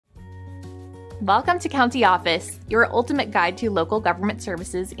Welcome to County Office, your ultimate guide to local government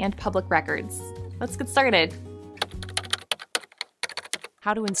services and public records. Let's get started.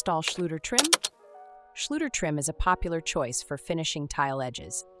 How to install Schluter Trim? Schluter Trim is a popular choice for finishing tile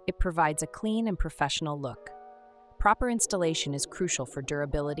edges. It provides a clean and professional look. Proper installation is crucial for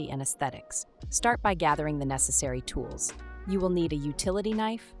durability and aesthetics. Start by gathering the necessary tools. You will need a utility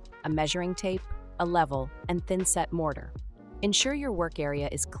knife, a measuring tape, a level, and thin-set mortar. Ensure your work area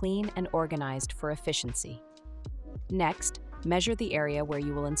is clean and organized for efficiency. Next, measure the area where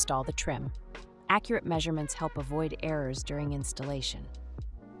you will install the trim. Accurate measurements help avoid errors during installation.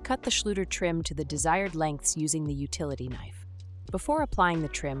 Cut the Schluter trim to the desired lengths using the utility knife. Before applying the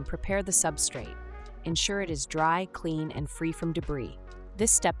trim, prepare the substrate. Ensure it is dry, clean, and free from debris.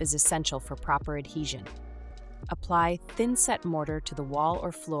 This step is essential for proper adhesion. Apply thin-set mortar to the wall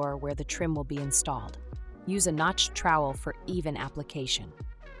or floor where the trim will be installed. Use a notched trowel for even application.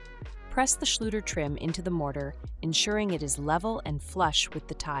 Press the Schluter trim into the mortar, ensuring it is level and flush with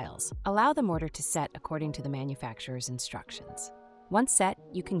the tiles. Allow the mortar to set according to the manufacturer's instructions. Once set,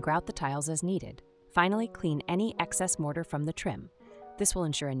 you can grout the tiles as needed. Finally, clean any excess mortar from the trim. This will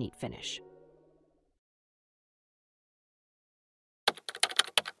ensure a neat finish.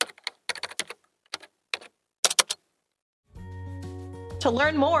 To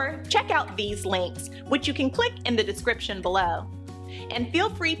learn more, check out these links, which you can click in the description below. And feel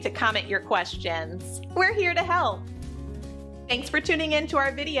free to comment your questions. We're here to help. Thanks for tuning in to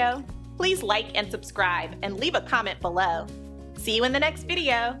our video. Please like and subscribe and leave a comment below. See you in the next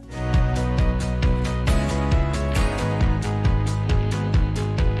video.